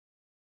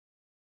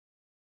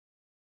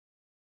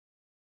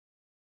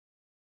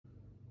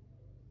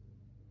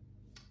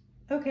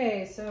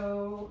Okay,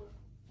 so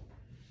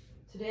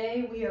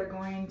today we are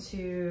going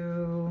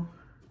to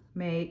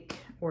make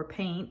or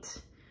paint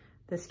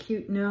this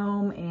cute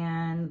gnome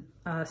and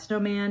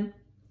snowman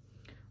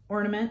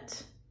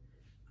ornament.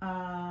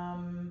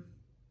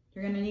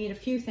 You're gonna need a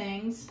few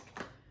things.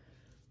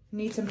 You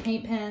need some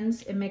paint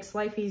pens. It makes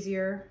life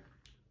easier.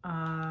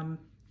 I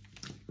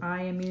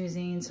am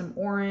using some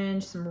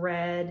orange, some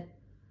red,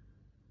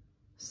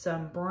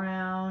 some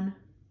brown.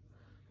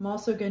 I'm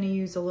also going to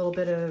use a little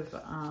bit of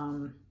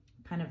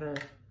kind of a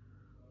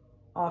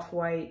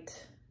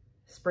off-white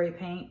spray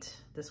paint.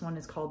 This one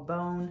is called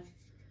Bone.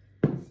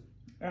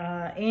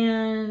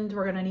 And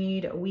we're going to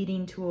need a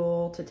weeding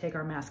tool to take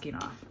our masking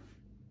off.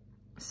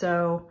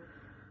 So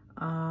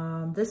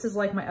this is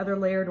like my other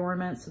layered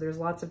ornaments. So there's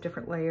lots of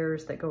different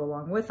layers that go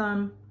along with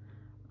them.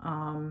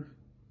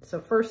 So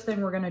first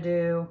thing we're going to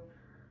do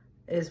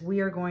is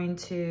we are going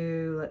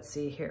to, let's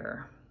see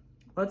here.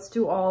 Let's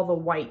do all the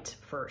white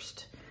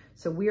first.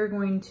 So we are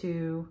going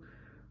to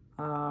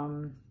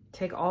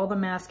take all the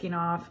masking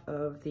off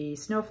of the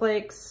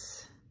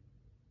snowflakes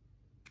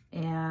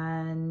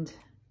and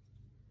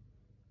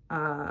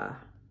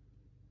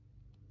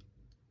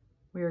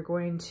we are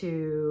going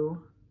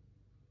to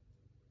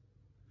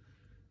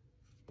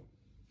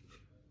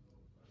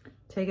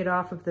take it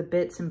off of the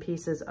bits and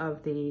pieces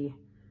of the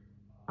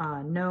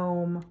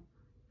gnome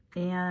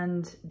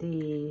and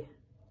the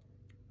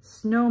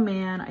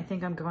snowman. I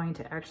think I'm going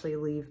to actually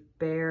leave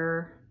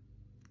bare.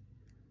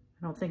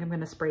 I don't think I'm going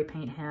to spray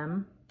paint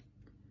him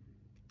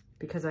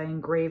because I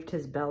engraved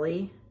his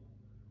belly,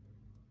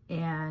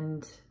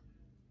 and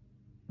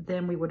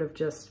then we would have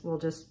we'll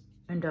just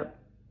end up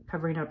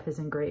covering up his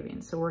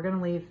engraving. So we're going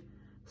to leave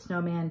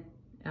snowman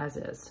as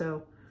is.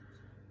 So,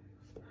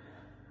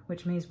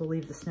 which means we'll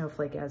leave the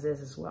snowflake as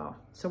is as well.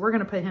 So we're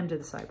going to put him to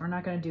the side. We're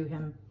not going to do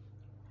him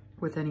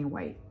with any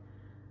white.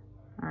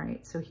 All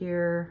right, so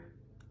here,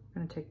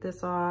 I'm going to take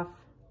this off.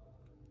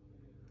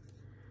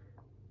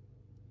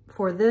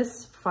 For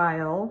this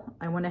file,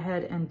 I went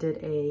ahead and did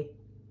a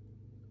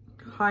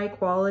high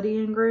quality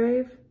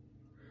engrave.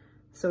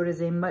 So it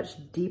is a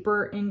much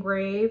deeper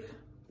engrave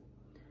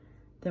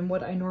than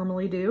what I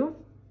normally do.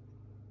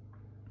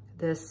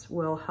 This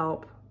will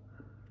help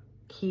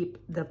keep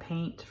the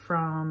paint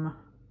from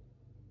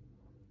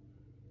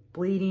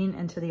bleeding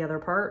into the other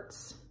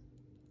parts.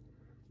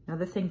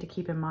 Another thing to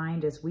keep in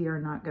mind is we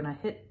are not going to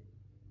hit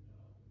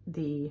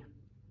the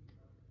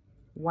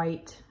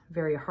white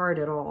very hard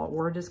at all.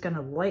 We're just going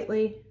to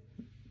lightly,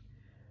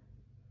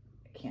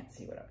 I can't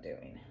see what I'm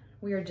doing.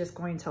 We are just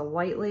going to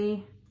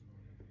lightly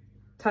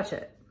touch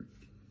it.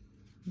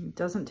 It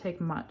doesn't take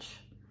much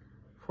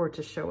for it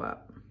to show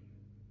up.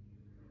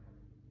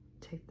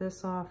 Take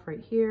this off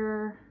right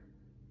here.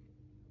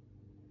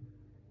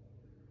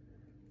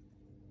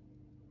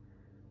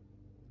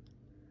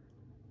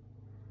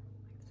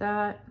 Like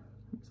that.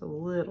 It's a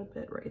little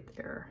bit right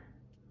there.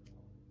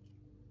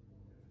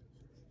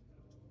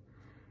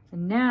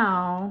 And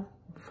now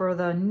for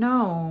the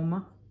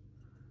gnome,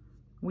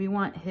 we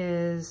want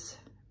his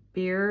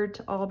beard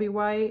to all be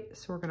white.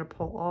 So we're going to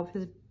pull all of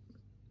his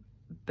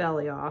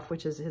belly off,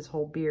 which is his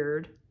whole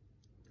beard.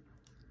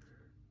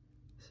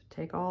 So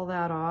take all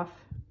that off.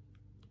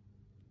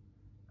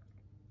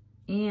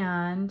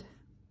 And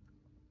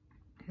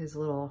his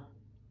little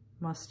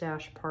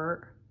mustache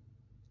part.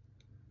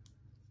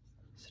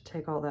 So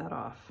take all that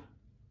off.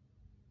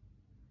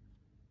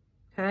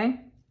 Okay.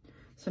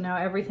 So now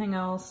everything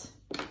else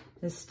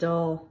is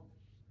still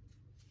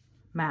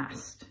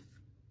masked.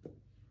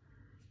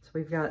 So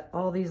we've got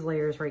all these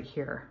layers right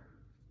here.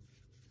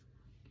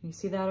 Can you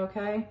see that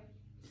okay?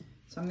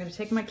 So I'm gonna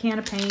take my can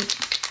of paint.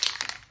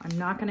 I'm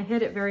not gonna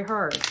hit it very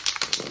hard.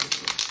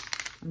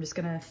 I'm just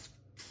gonna,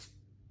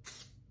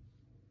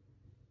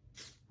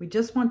 we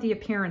just want the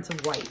appearance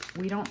of white.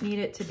 We don't need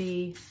it to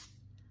be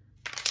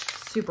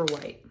super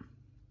white,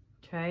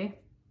 okay?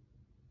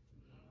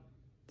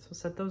 So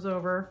set those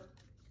over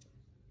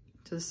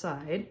to the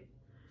side.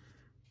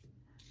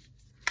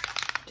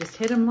 Just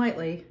hit them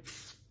lightly.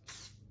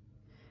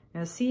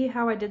 Now see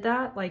how I did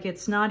that? Like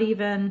it's not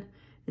even,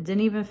 it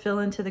didn't even fill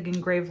into the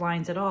engraved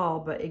lines at all,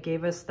 but it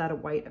gave us that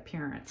white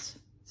appearance.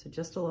 So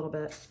just a little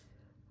bit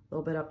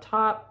up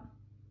top.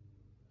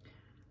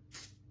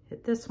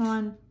 Hit this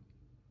one,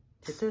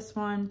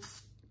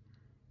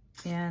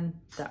 and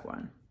that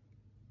one.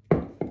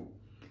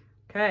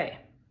 Okay,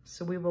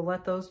 so we will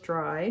let those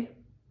dry.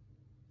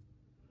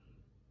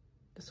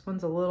 This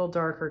one's a little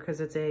darker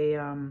because it's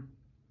a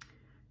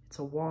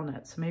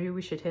walnut, so maybe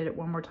we should hit it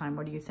one more time.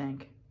 What do you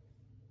think?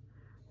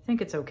 I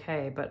think it's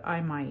okay, but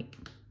I might.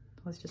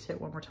 Let's just hit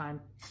one more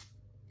time.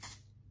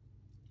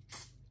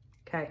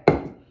 Okay.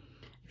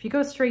 If you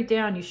go straight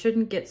down, you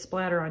shouldn't get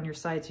splatter on your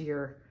sides of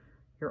your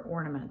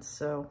ornaments,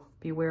 so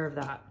beware of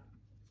that.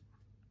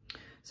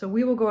 So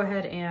we will go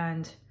ahead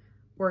and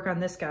work on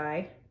this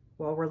guy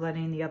while we're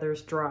letting the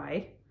others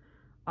dry.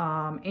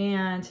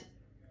 And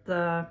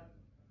the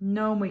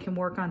gnome, we can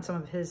work on some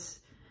of his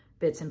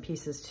bits and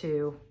pieces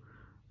too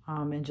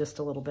in just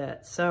a little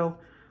bit. So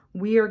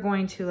we are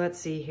going to, let's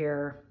see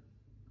here.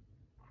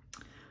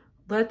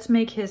 let's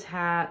make his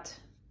hat,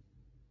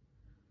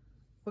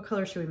 what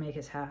color should we make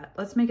his hat?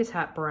 Let's make his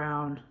hat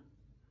brown.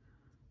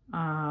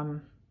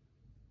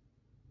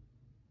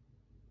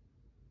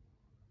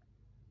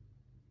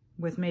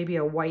 With maybe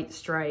a white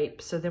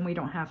stripe, so then we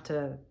don't have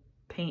to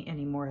paint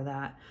any more of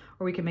that.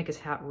 Or we can make his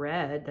hat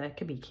red. That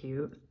could be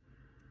cute.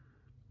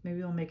 Maybe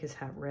we'll make his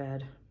hat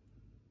red.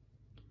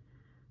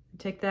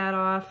 Take that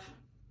off.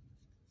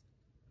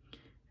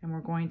 And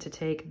we're going to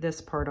take this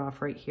part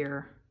off right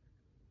here,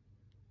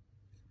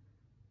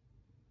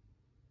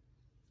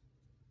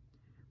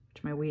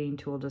 which my weeding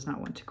tool does not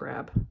want to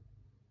grab.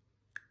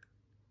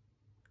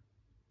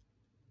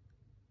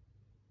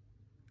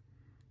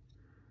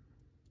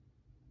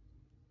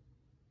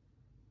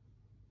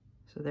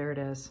 So there it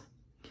is.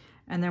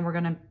 And then we're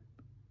gonna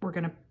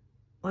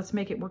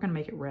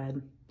make it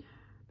red.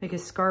 Make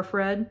his scarf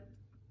red.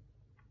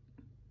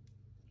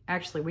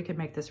 Actually, we could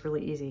make this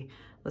really easy.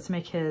 Let's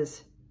make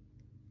his,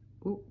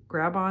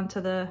 grab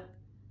onto the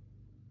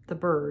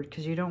bird,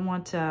 because you don't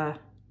want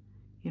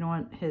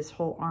his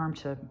whole arm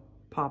to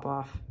pop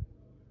off.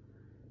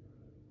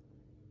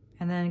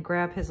 And then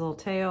grab his little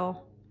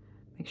tail.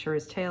 Make sure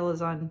his tail is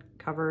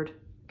uncovered,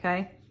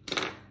 okay?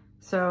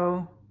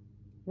 So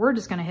we're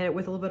just gonna hit it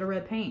with a little bit of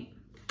red paint.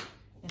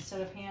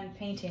 Instead of hand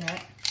painting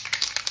it,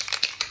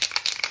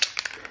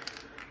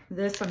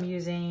 this I'm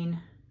using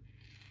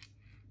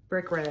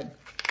brick red.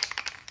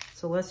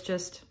 So let's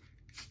just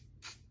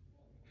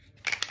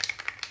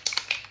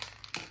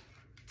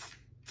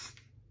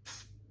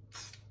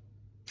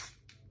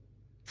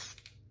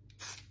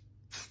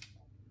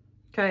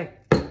okay,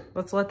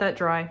 let's let that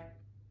dry.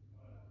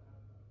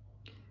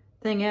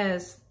 Thing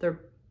is, the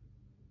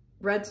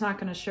red's not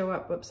gonna show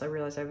up. Whoops, I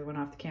realized I went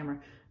off the camera.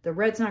 The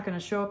red's not gonna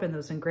show up in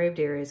those engraved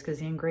areas because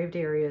the engraved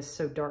area is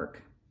so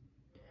dark.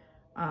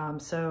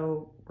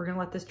 So we're gonna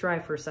let this dry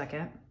for a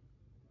second.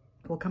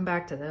 We'll come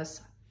back to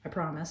this, I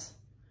promise.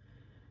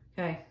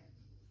 Okay.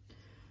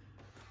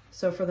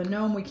 So for the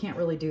gnome, we can't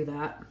really do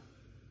that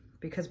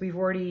because we've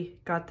already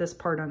got this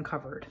part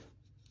uncovered.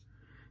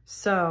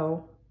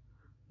 So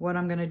what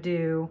I'm gonna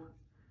do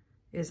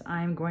is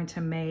I'm going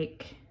to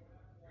make,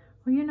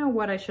 well, you know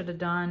what I should have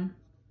done?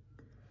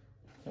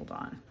 Hold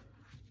on.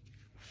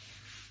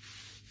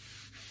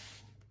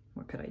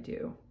 What could I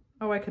do?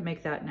 Oh, I could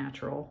make that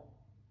natural.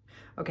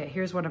 Okay,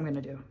 here's what I'm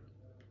gonna do.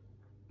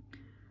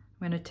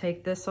 I'm gonna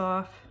take this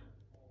off.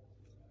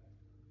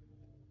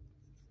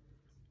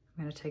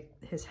 I'm gonna take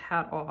his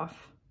hat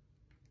off.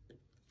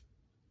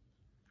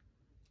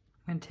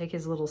 I'm gonna take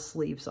his little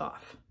sleeves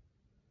off.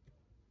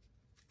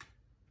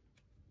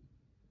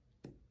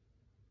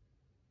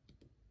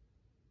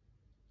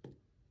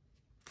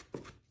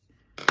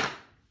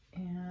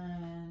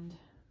 And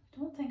I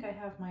don't think I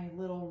have my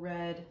little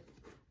red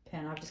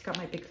pen. I've just got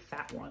my big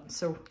fat one.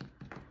 So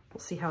we'll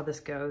see how this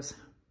goes.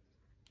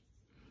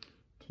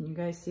 Can you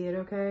guys see it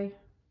okay?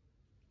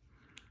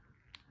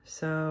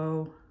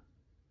 So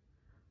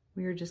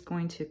we are just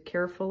going to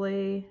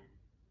carefully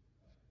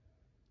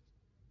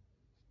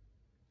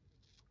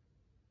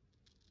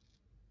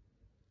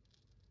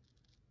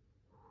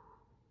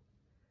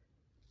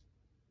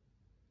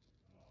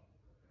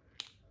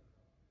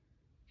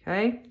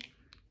okay.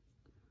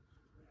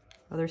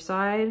 Other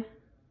side.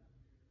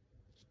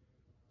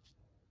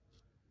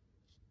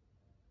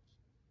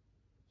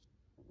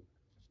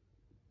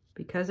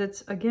 Because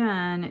it's,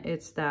 again,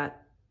 it's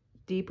that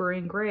deeper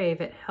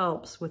engrave, it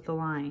helps with the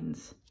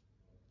lines.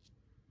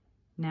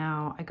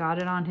 Now, I got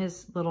it on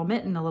his little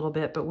mitten a little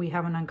bit, but we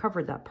haven't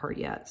uncovered that part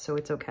yet, so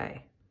it's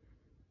okay.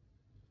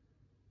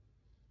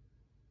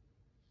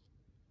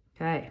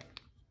 Okay,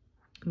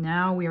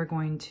 now we are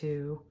going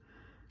to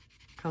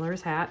color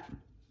his hat.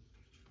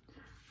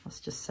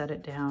 Let's just set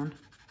it down.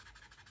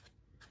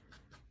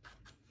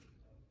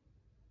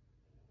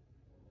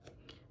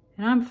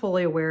 And I'm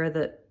fully aware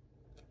that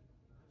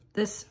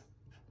this,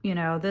 you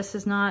know, this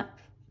is not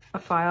a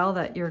file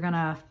that you're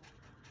gonna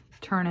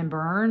turn and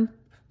burn,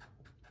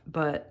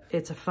 but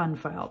it's a fun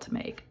file to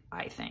make,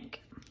 I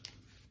think.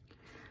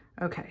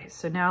 Okay,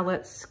 so now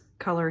let's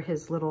color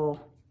his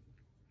little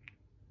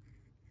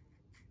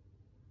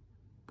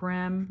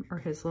brim, or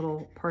his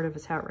little part of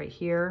his hat right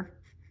here.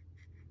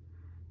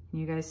 Can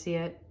you guys see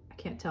it? I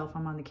can't tell if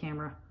I'm on the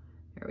camera.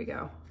 There we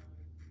go.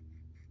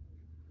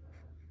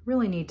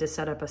 Really need to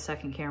set up a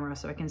second camera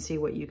so I can see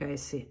what you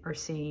guys are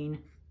seeing.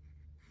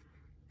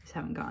 Just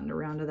haven't gotten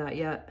around to that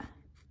yet.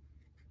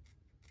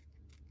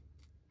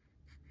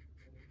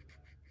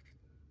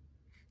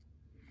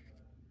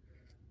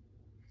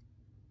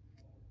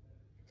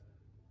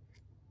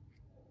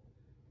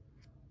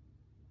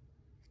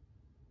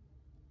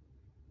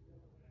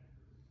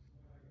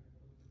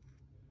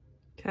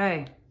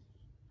 Okay,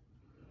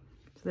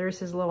 so there's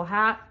his little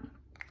hat.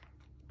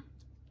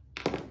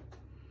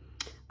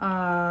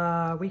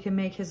 We can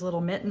make his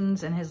little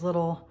mittens and his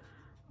little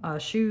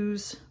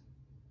shoes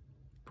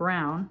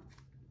brown.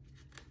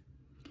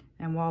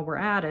 And while we're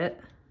at it,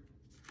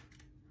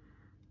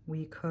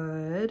 we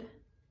could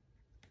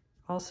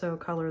also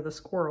color the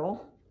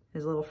squirrel,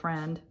 his little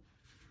friend.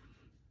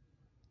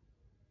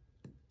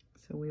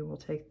 So we will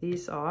take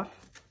these off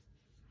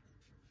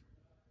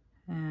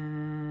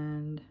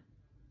and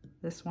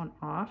this one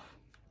off.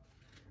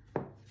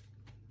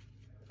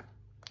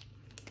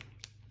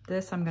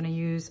 This I'm going to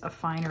use a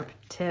finer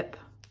tip.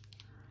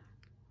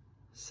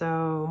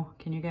 So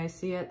can you guys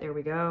see it? There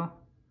we go.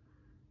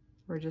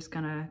 We're just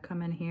going to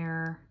come in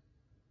here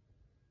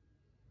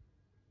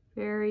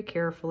very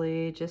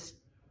carefully, just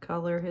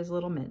color his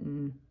little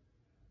mitten.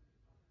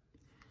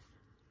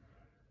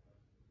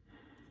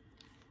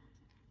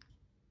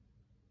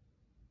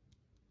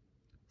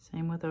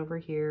 Same with over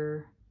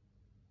here.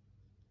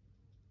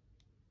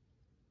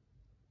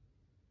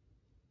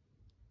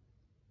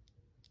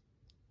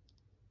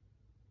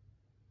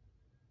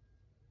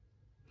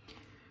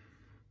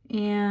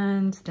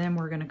 And then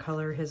we're going to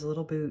color his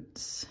little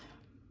boots.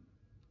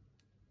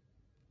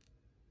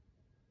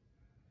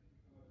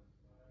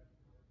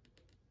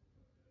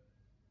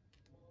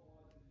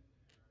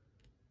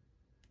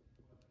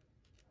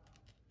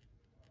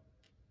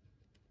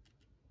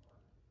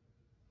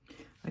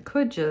 I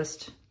could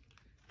just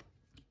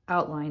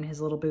outline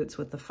his little boots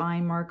with the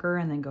fine marker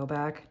and then go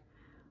back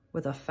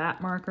with a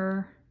fat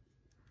marker,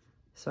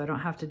 so I don't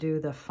have to do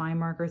the fine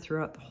marker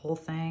throughout the whole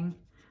thing.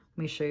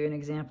 Let me show you an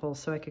example.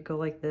 So I could go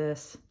like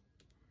this,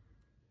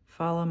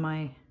 follow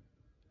my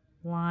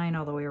line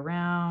all the way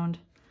around,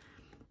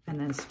 and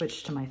then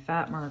switch to my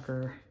fat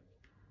marker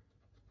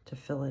to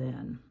fill it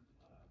in,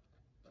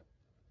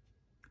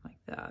 like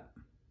that.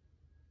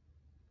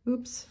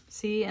 Oops,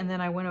 see, and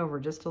then I went over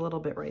just a little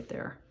bit right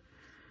there.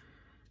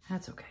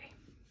 That's okay.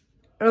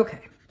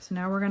 Okay, so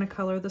now we're going to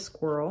color the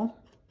squirrel.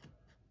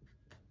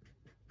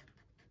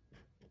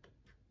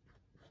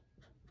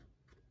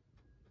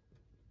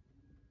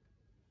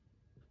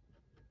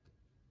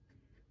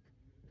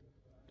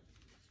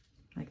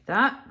 Like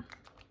that.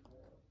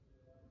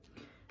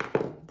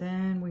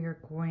 Then we are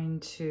going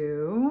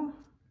to,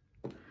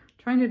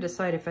 trying to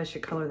decide if I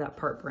should color that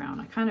part brown.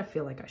 I kind of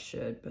feel like I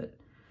should, but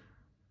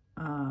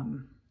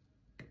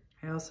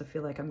I also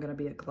feel like I'm going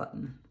to be a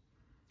glutton.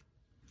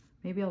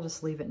 Maybe I'll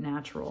just leave it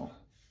natural.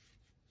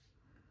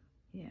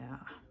 Yeah.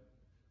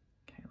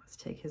 Okay, let's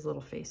take his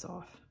little face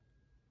off.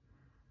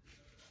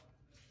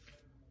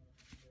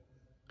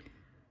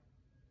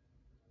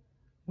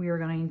 We are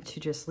going to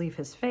just leave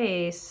his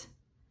face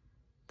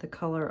the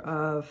color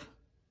of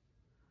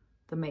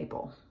the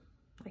maple,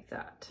 like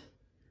that.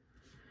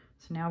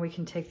 So now we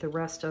can take the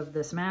rest of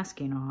this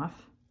masking off,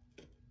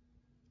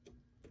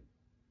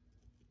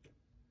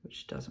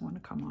 which doesn't want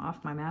to come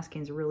off. My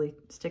masking is really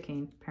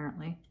sticking,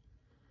 apparently.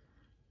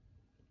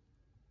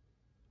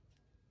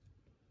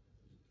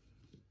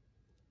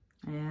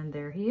 And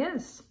there he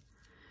is.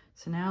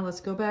 So now let's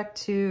go back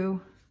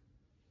to,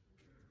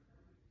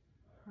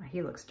 oh,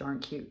 he looks darn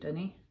cute, doesn't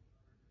he?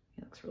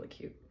 He looks really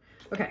cute.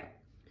 Okay,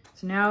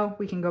 so now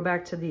we can go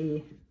back to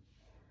the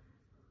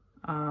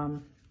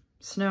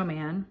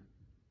snowman.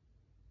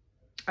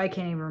 I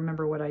can't even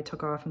remember what I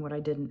took off and what I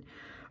didn't.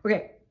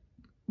 Okay,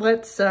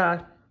 let's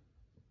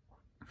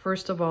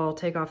first of all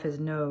take off his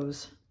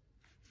nose,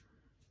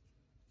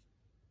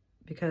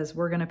 because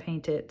we're gonna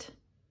paint it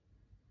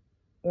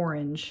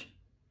orange.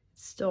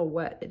 It's still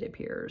wet, it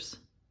appears.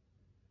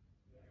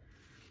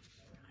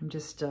 I'm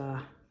just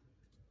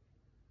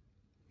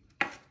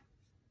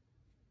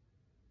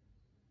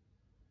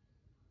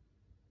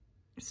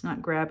it's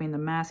not grabbing the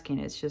masking,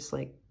 it's just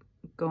like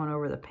going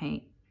over the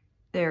paint.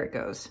 There it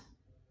goes.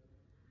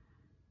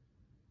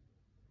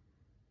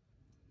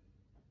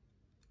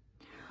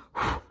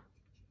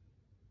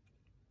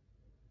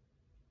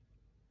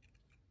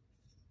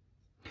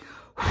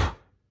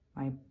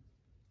 My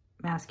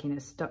masking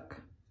is stuck.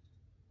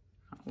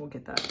 We'll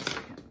get that in a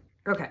second.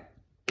 Okay.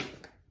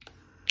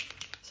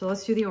 So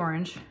let's do the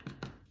orange.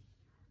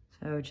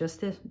 So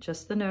just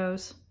the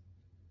nose.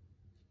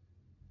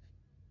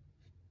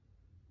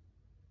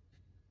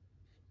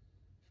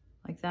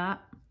 Like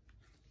that.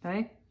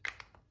 Okay.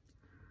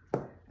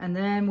 And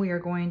then we are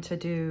going to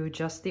do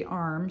just the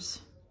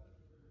arms.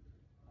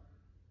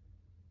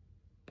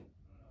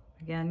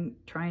 Again,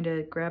 trying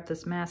to grab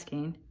this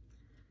masking.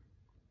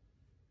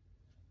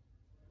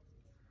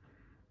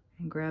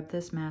 And grab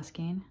this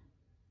masking.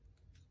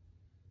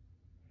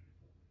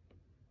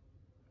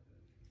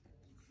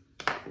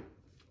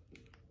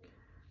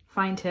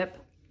 Fine tip.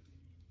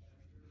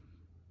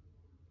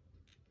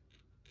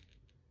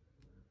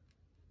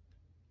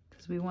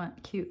 Because we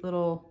want cute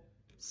little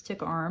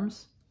stick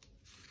arms.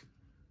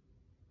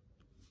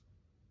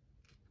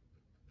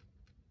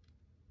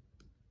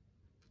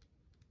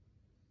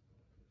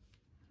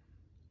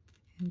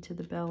 Into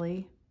the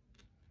belly.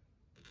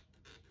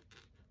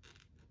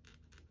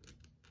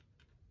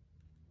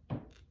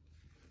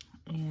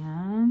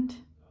 And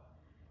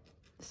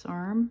this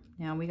arm.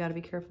 Now we got to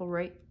be careful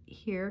right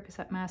here because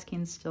that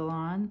masking's still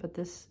on, but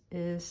this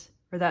is,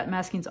 or that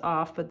masking's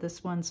off, but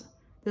this one's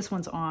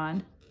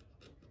on.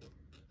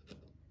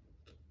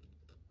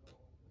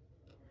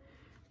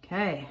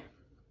 Okay.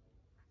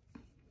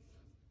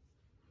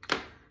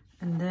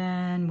 And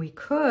then we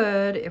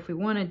could, if we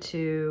wanted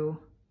to,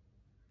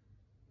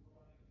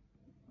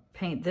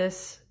 paint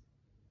this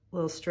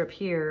little strip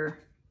here,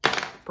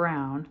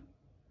 brown.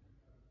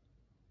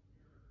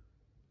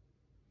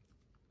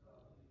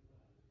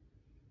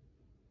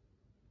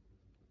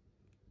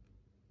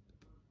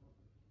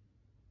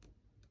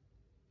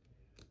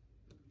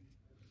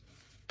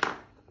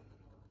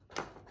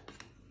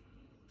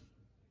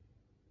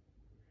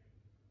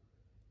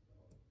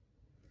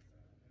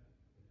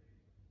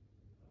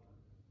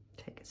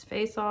 Take his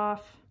face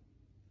off.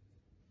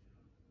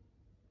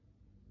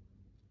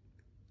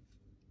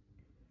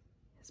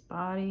 His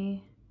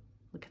body.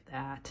 Look at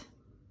that.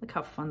 Look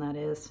how fun that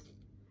is.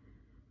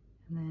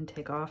 And then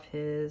take off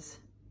his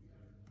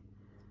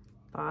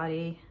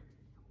body.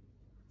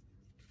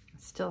 I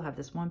still have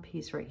this one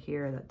piece right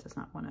here that does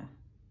not want to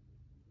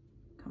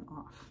come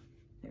off.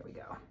 There we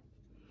go.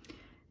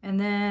 And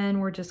then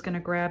we're just going to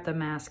grab the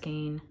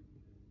masking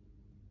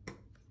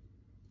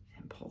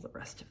and pull the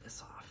rest of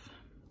this off.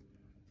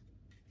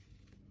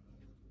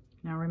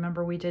 Now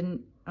remember, we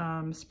didn't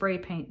spray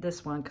paint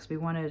this one because we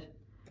wanted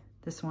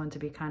this one to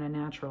be kind of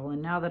natural.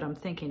 And now that I'm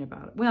thinking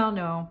about it, well,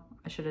 no,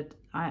 I should have,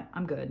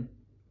 I'm good.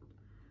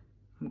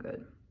 I'm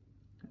good.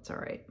 That's all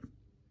right.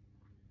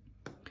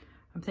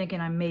 I'm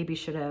thinking I maybe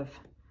should have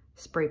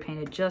spray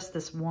painted just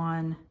this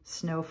one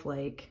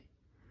snowflake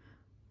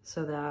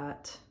so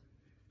that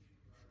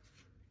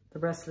the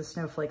rest of the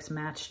snowflakes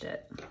matched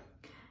it.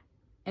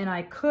 And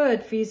I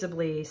could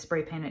feasibly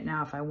spray paint it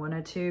now if I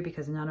wanted to,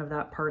 because none of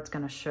that part's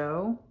gonna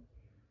show.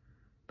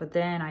 But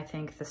then I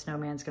think the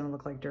snowman's gonna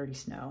look like dirty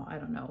snow. I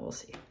don't know, we'll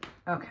see.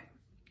 Okay,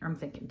 I'm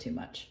thinking too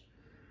much.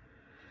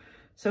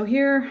 So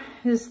here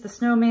is the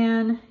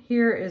snowman.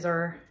 Here is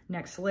our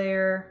next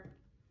layer.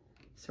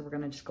 So we're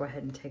gonna just go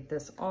ahead and take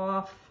this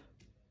off.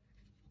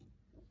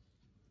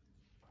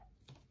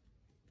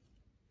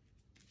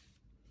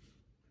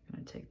 I'm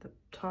gonna take the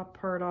top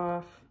part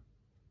off.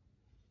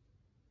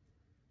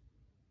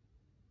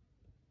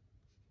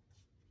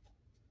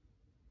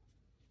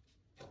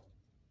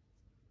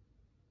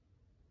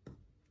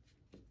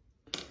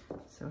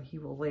 So he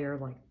will layer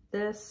like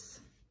this.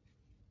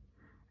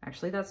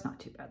 Actually, that's not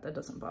too bad. That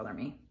doesn't bother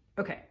me.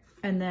 Okay,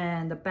 and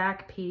then the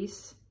back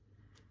piece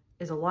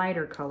is a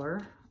lighter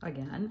color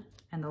again.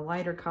 And the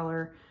lighter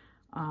color,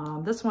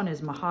 this one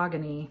is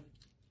Mahogany.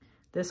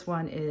 This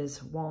one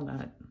is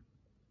Walnut.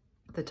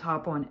 The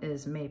top one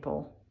is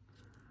Maple.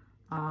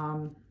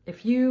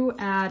 If you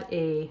add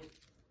a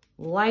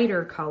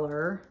lighter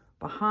color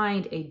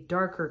behind a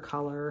darker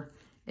color,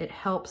 it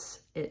helps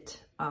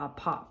it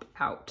pop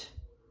out.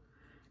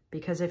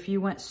 Because if you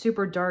went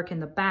super dark in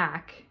the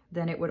back,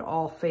 then it would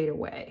all fade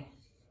away.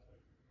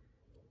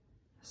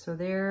 So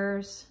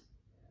there's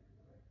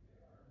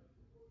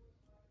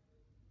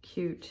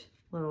cute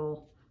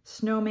little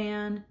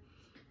snowman.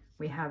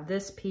 We have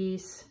this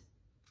piece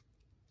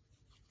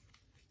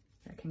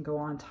that can go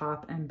on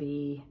top and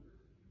be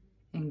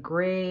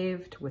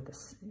engraved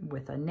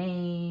with a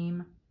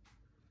name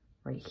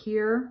right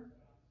here.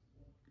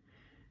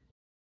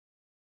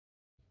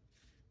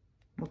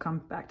 We'll come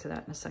back to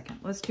that in a second.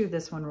 Let's do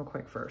this one real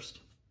quick first.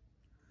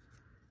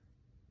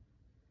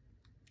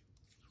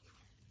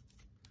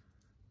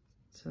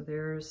 So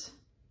there's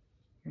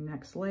your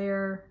next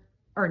layer.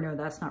 Or no,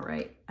 that's not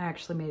right. I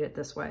actually made it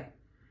this way.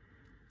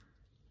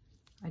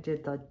 I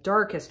did the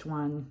darkest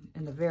one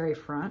in the very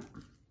front.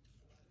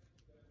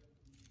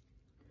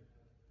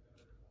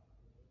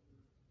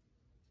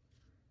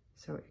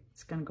 So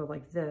it's gonna go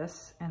like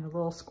this, and the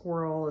little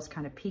squirrel is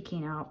kind of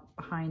peeking out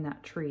behind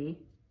that tree.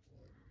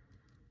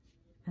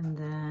 And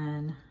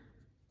then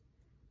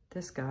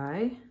this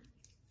guy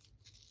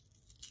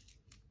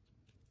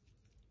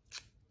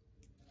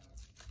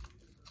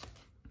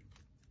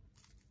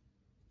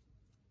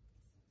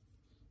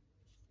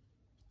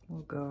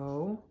will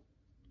go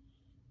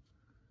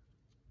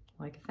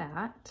like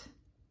that.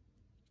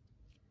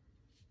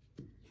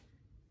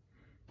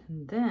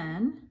 And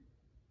then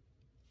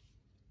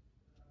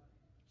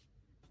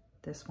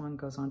this one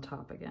goes on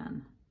top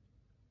again.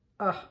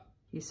 Oh,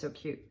 he's so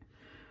cute.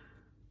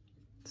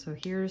 So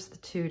here's the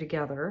two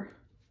together.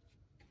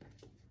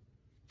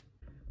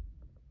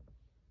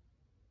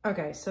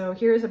 Okay, so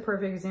here's a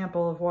perfect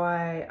example of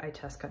why I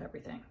test cut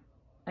everything.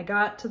 I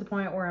got to the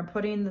point where I'm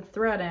putting the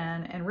thread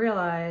in and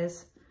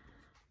realize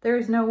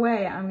there's no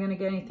way I'm gonna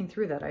get anything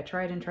through that. I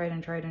tried and tried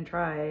and tried and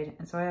tried.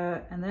 And so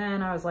and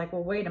then I was like,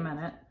 well, wait a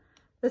minute.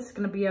 This is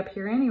gonna be up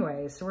here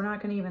anyway, so we're not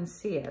gonna even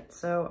see it.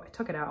 So I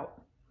took it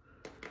out.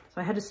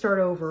 So I had to start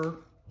over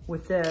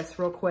with this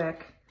real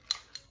quick.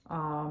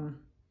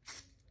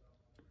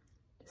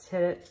 Just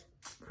hit it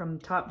from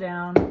top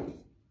down.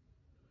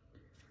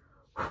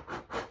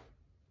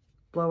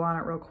 Blow on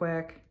it real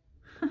quick.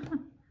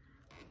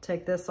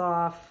 Take this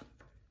off.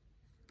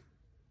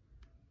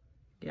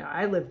 Yeah,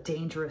 I live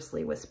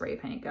dangerously with spray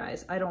paint,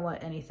 guys. I don't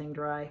let anything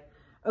dry.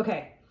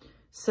 Okay,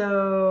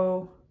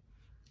 so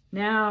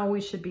now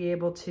we should be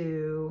able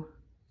to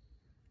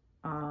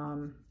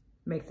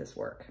make this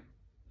work.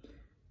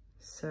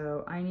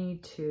 So I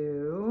need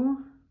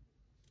to,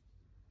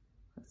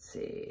 let's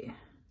see,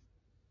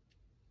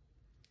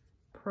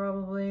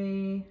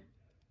 probably,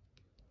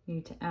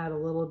 Need to add a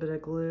little bit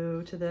of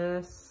glue to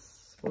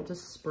this. We'll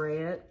just spray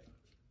it.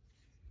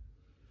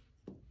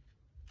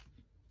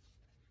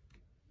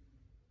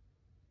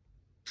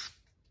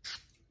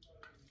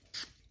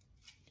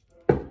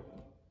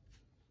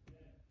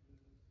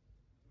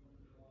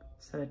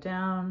 Set it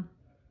down.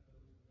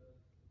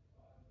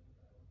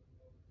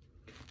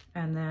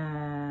 And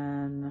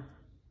then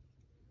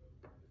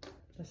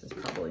this is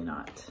probably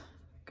not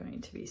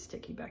going to be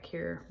sticky back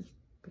here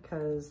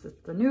because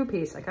it's the new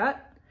piece I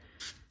cut.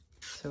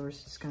 So we're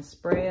just gonna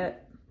spray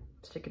it,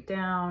 stick it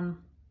down.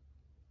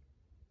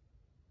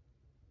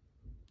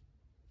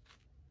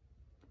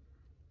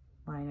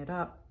 Line it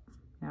up.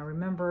 Now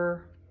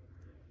remember,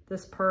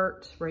 this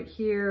part right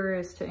here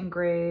is to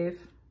engrave.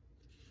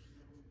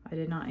 I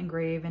did not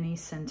engrave any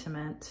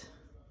sentiment.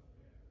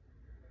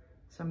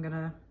 So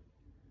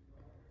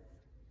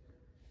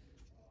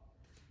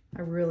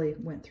I really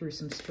went through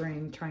some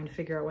string trying to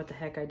figure out what the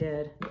heck I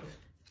did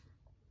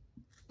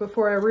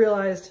before I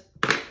realized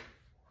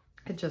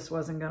it just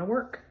wasn't gonna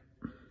work.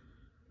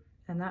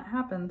 And that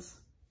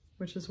happens,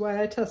 which is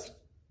why I test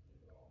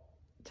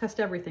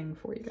everything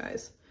for you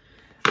guys.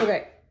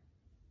 Okay,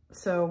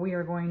 so we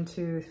are going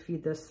to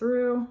feed this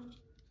through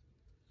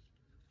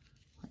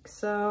like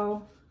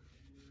so.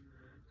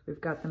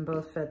 We've got them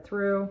both fed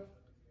through.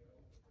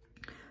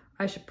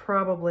 I should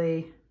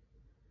probably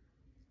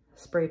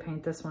spray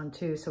paint this one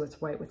too so it's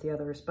white with the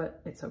others,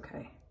 but it's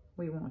okay.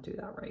 We won't do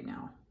that right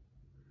now.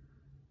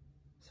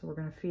 So we're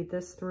gonna feed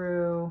this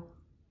through,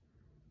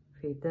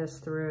 feed this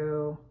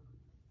through,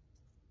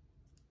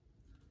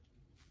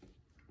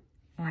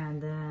 and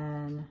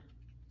then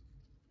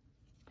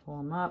pull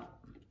them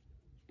up.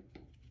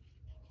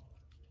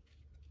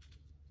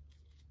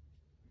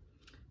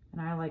 And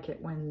I like it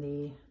when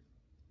the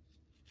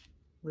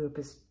loop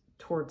is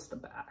towards the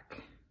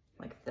back,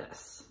 like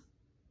this.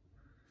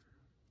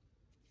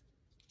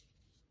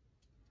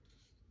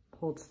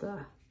 Holds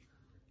the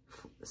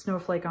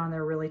snowflake on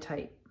there really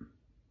tight.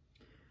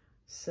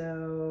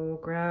 So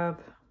grab,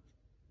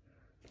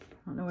 I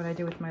don't know what I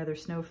do with my other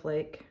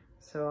snowflake,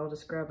 so I'll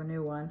just grab a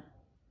new one.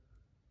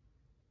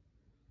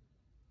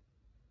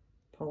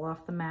 Pull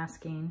off the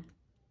masking.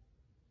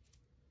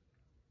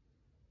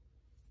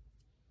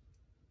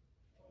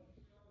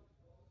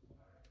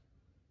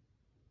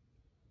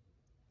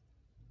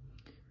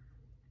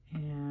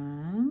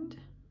 And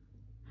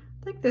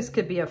I think this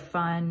could be a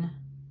fun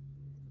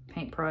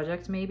paint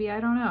project, maybe.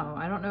 I don't know.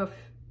 I don't know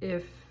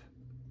if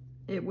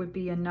it would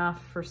be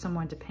enough for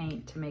someone to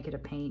paint to make it a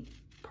paint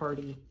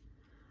party.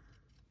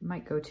 It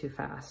might go too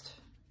fast.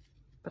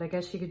 But I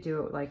guess you could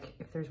do it like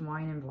if there's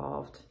wine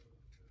involved,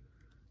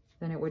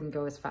 then it wouldn't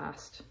go as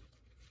fast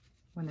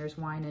when there's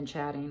wine and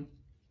chatting.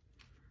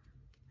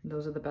 And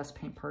those are the best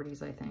paint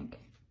parties, I think.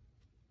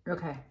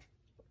 Okay.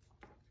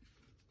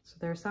 So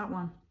there's that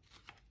one.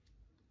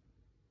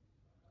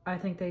 I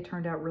think they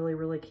turned out really,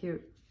 really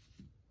cute.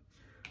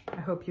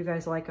 I hope you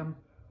guys like them.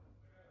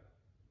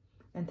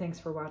 And thanks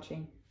for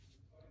watching.